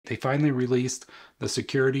They finally released the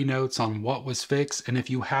security notes on what was fixed. And if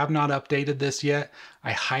you have not updated this yet,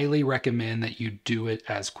 I highly recommend that you do it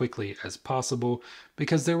as quickly as possible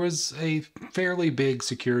because there was a fairly big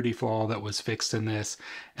security flaw that was fixed in this.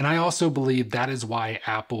 And I also believe that is why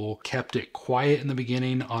Apple kept it quiet in the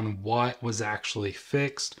beginning on what was actually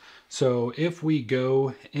fixed. So if we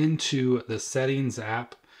go into the settings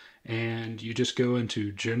app, and you just go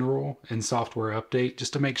into general and software update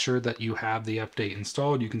just to make sure that you have the update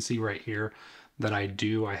installed. You can see right here that I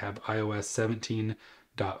do. I have iOS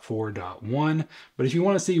 17.4.1. But if you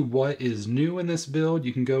want to see what is new in this build,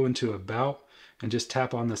 you can go into about and just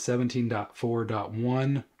tap on the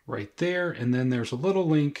 17.4.1 right there. And then there's a little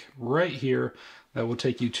link right here that will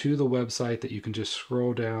take you to the website that you can just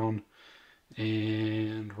scroll down.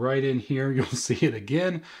 And right in here, you'll see it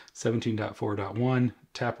again, 17.4.1,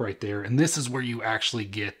 tap right there. And this is where you actually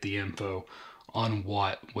get the info on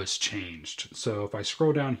what was changed. So if I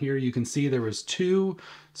scroll down here, you can see there was 2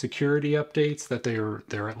 security updates that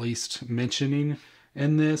they're at least mentioning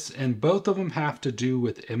in this, and both of them have to do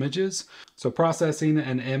with images. So processing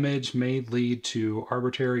an image may lead to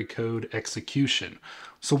arbitrary code execution.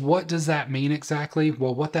 So what does that mean exactly?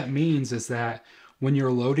 Well, what that means is that when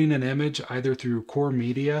you're loading an image either through Core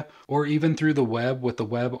Media or even through the web with the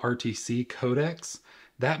WebRTC codecs,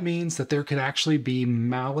 that means that there could actually be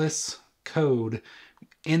malice code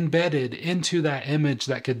embedded into that image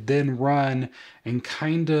that could then run and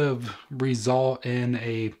kind of result in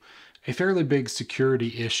a fairly big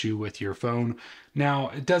security issue with your phone. Now,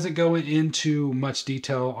 it doesn't go into much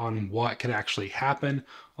detail on what could actually happen.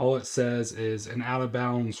 All it says is an out of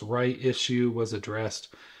bounds write issue was addressed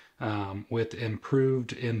with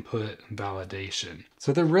improved input validation.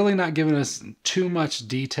 So they're really not giving us too much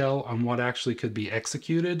detail on what actually could be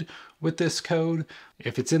executed with this code.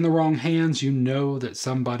 If it's in the wrong hands, you know that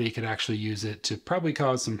somebody could actually use it to probably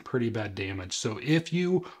cause some pretty bad damage. So if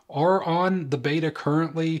you are on the beta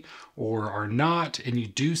currently or are not, and you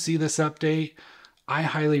do see this update, I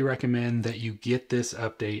highly recommend that you get this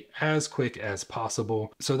update as quick as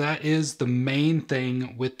possible. So that is the main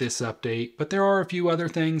thing with this update, but there are a few other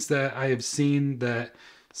things that I have seen that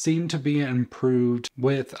seem to be improved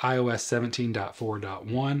with iOS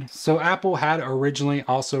 17.4.1. So Apple had originally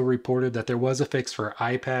also reported that there was a fix for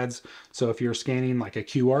iPads. So if you're scanning like a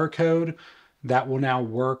QR code, that will now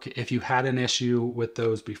work if you had an issue with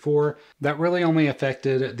those before. That really only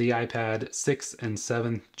affected the iPad 6th and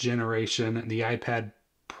 7th generation, the iPad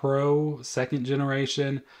Pro 2nd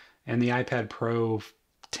generation, and the iPad Pro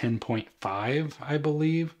 10.5, I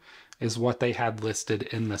believe, is what they had listed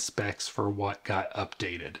in the specs for what got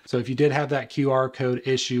updated. So if you did have that QR code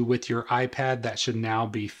issue with your iPad, that should now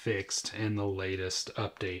be fixed in the latest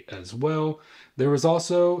update as well. There was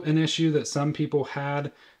also an issue that some people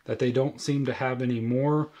had that they don't seem to have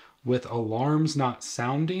anymore with alarms not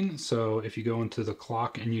sounding. So if you go into the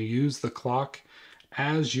clock and you use the clock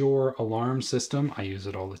as your alarm system, I use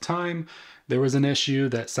it all the time, there was an issue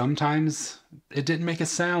that sometimes it didn't make a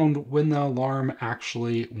sound when the alarm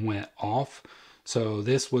actually went off. So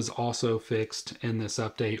this was also fixed in this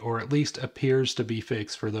update, or at least appears to be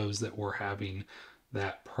fixed for those that were having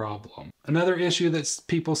that problem. Another issue that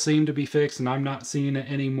people seem to be fixed, and I'm not seeing it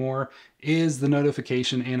anymore, is the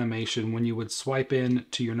notification animation. When you would swipe in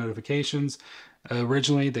to your notifications,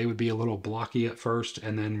 originally they would be a little blocky at first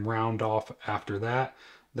and then round off after that.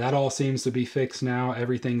 That all seems to be fixed now.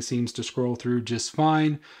 Everything seems to scroll through just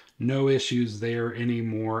fine. No issues there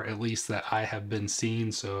anymore, at least that I have been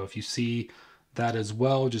seeing. So if you see that as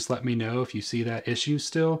well, just let me know if you see that issue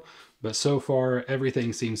still. But so far,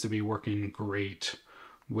 everything seems to be working great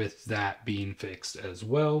with that being fixed as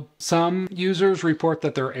well. Some users report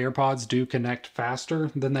that their AirPods do connect faster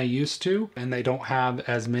than they used to, and they don't have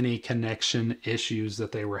as many connection issues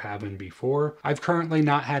that they were having before. I've currently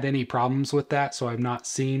not had any problems with that, so I've not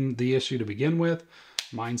seen the issue to begin with.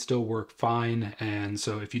 Mine still work fine, and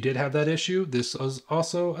so if you did have that issue, this is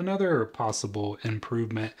also another possible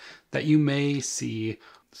improvement that you may see.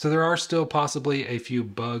 So there are still possibly a few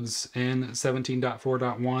bugs in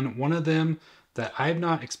 17.4.1. One of them that I've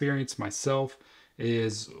not experienced myself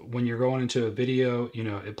is when you're going into a video, you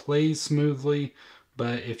know, it plays smoothly,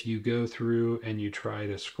 but if you go through and you try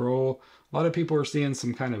to scroll, a lot of people are seeing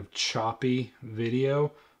some kind of choppy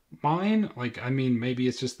video. Mine, like, I mean, maybe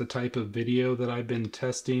it's just the type of video that I've been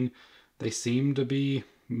testing. They seem to be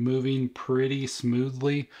moving pretty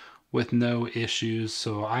smoothly with no issues.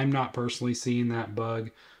 So I'm not personally seeing that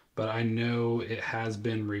bug, but I know it has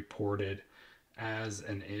been reported as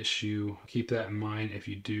an issue. Keep that in mind if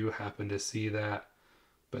you do happen to see that.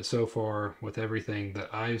 But so far, with everything that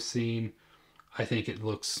I've seen, I think it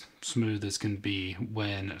looks smooth as can be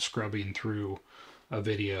when scrubbing through a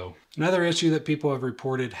video. Another issue that people have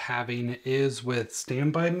reported having is with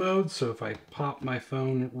standby mode. So if I pop my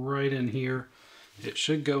phone right in here, it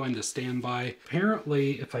should go into standby.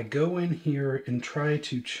 Apparently, if I go in here and try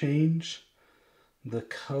to change the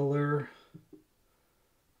color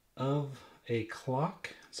of a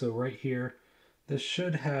clock, so right here, this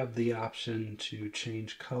should have the option to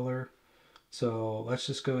change color. So let's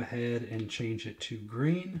just go ahead and change it to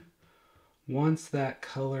green. Once that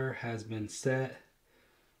color has been set,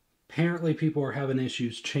 apparently people are having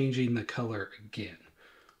issues changing the color again.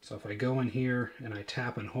 So if I go in here and I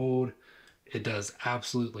tap and hold, it does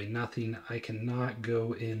absolutely nothing. I cannot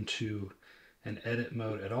go into an edit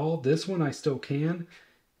mode at all. This one I still can.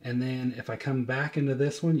 And then if I come back into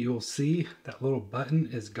this one, you'll see that little button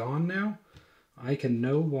is gone now. I can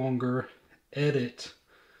no longer edit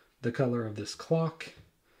the color of this clock.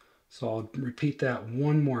 So I'll repeat that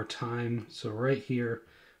one more time. So right here,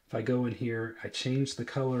 if I go in here, I change the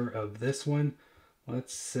color of this one.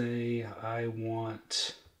 Let's say I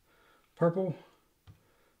want purple.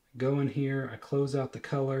 Go in here, I close out the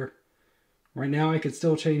color. Right now I could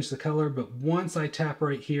still change the color, but once I tap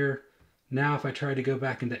right here, now if I try to go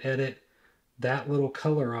back into edit, that little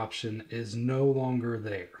color option is no longer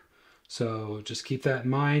there. So just keep that in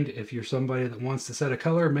mind. If you're somebody that wants to set a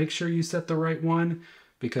color, make sure you set the right one,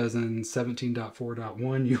 because in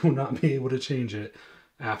 17.4.1 you will not be able to change it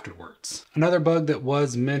afterwards. Another bug that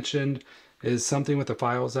was mentioned is something with the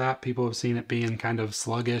Files app. People have seen it being kind of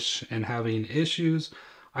sluggish and having issues.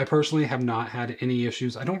 I personally have not had any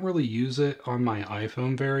issues. I don't really use it on my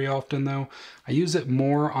iPhone very often though. I use it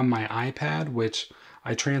more on my iPad, which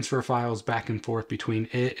I transfer files back and forth between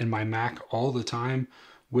it and my Mac all the time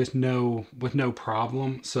with no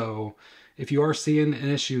problem. So if you are seeing an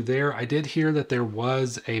issue there, I did hear that there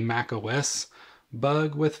was a macOS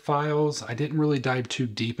bug with Files. I didn't really dive too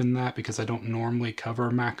deep in that because I don't normally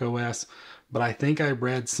cover macOS, but I think I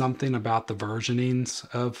read something about the versionings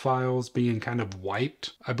of Files being kind of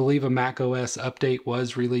wiped. I believe a macOS update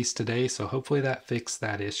was released today, so hopefully that fixed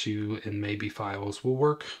that issue and maybe Files will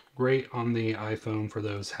work great on the iPhone for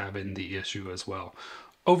those having the issue as well.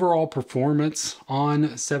 Overall performance on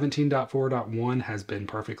 17.4.1 has been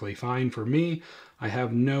perfectly fine for me. I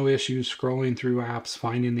have no issues scrolling through apps,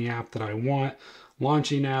 finding the app that I want.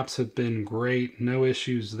 Launching apps have been great, no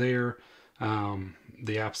issues there. The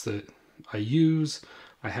apps that I use,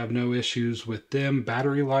 I have no issues with them.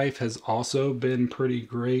 Battery life has also been pretty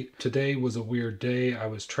great. Today was a weird day. I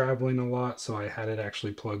was traveling a lot, so I had it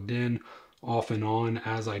actually plugged in off and on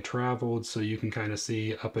as I traveled, so you can kind of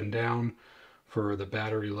see up and down for the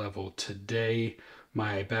battery level today.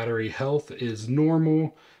 My battery health is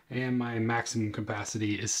normal and my maximum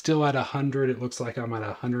capacity is still at 100. It looks like I'm at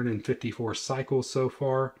 154 cycles so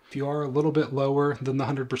far. If you are a little bit lower than the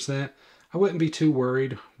 100%, I wouldn't be too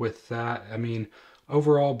worried with that. I mean,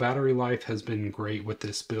 overall battery life has been great with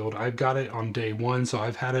this build. I've got it on day one, so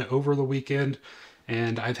I've had it over the weekend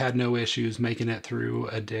and I've had no issues making it through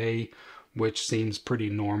a day, which seems pretty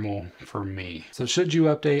normal for me. So should you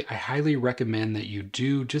update, I highly recommend that you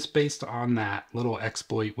do, just based on that little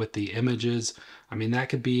exploit with the images. I mean, that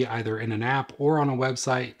could be either in an app or on a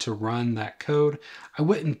website to run that code. I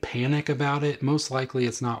wouldn't panic about it. Most likely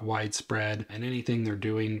it's not widespread, and anything they're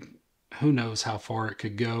doing, who knows how far it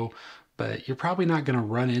could go, but you're probably not going to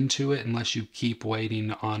run into it unless you keep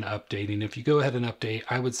waiting on updating. If you go ahead and update,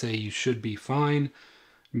 I would say you should be fine.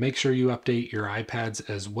 Make sure you update your iPads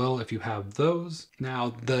as well if you have those.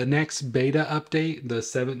 Now, the next beta update, the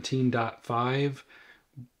 17.5,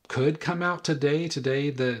 could come out today. Today,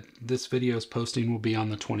 this video's posting will be on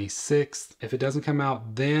the 26th. If it doesn't come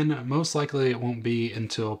out then, most likely it won't be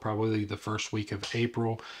until probably the first week of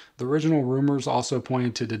April. The original rumors also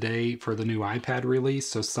pointed to today for the new iPad release,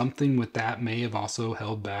 so something with that may have also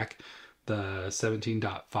held back the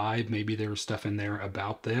 17.5. Maybe there was stuff in there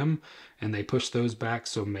about them and they pushed those back,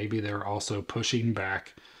 so maybe they're also pushing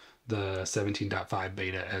back the 17.5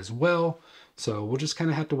 beta as well. So we'll just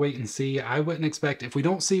kind of have to wait and see. I wouldn't expect, if we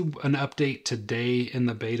don't see an update today in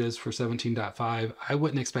the betas for 17.5, I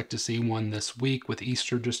wouldn't expect to see one this week with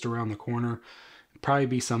Easter just around the corner. It'd probably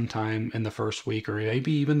be sometime in the first week or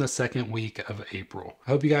maybe even the second week of April.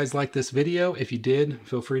 I hope you guys liked this video. If you did,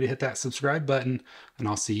 feel free to hit that subscribe button and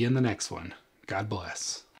I'll see you in the next one. God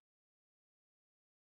bless.